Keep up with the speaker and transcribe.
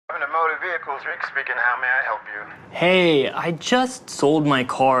Motor Vehicles, Rick speaking. How may I help you? Hey, I just sold my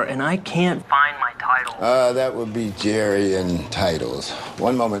car and I can't find my title. That would be Jerry and titles.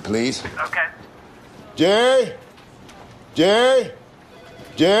 One moment, please. Okay. Jerry? Jerry?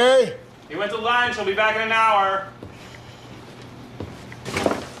 Jerry? He went to lunch. He'll be back in an hour.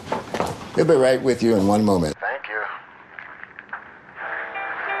 He'll be right with you in one moment. Thank you.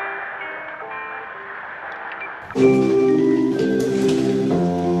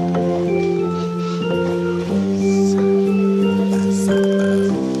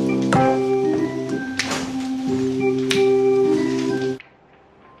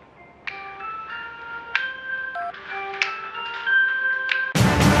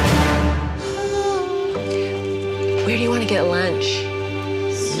 Where do you want to get lunch?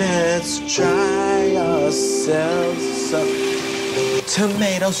 Let's try ourselves some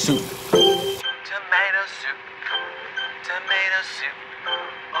tomato soup. Tomato soup, tomato soup.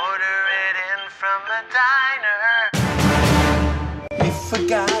 Order it in from the diner. We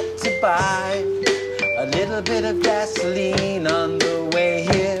forgot to buy a little bit of gasoline on the way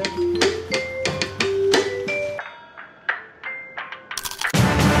here.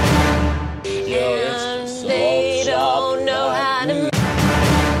 And they don't know how to...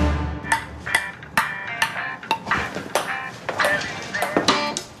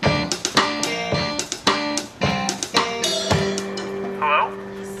 Hello?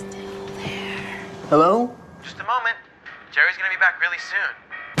 Hello? Just a moment. Jerry's gonna be back really soon.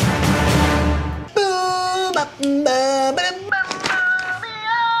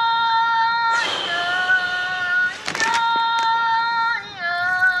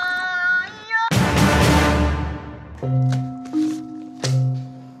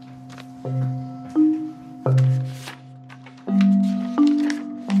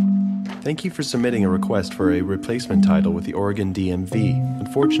 Thank you for submitting a request for a replacement title with the Oregon DMV.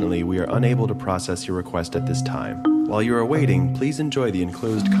 Unfortunately, we are unable to process your request at this time. While you are waiting, please enjoy the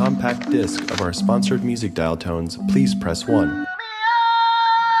enclosed compact disc of our sponsored music dial tones, Please Press 1.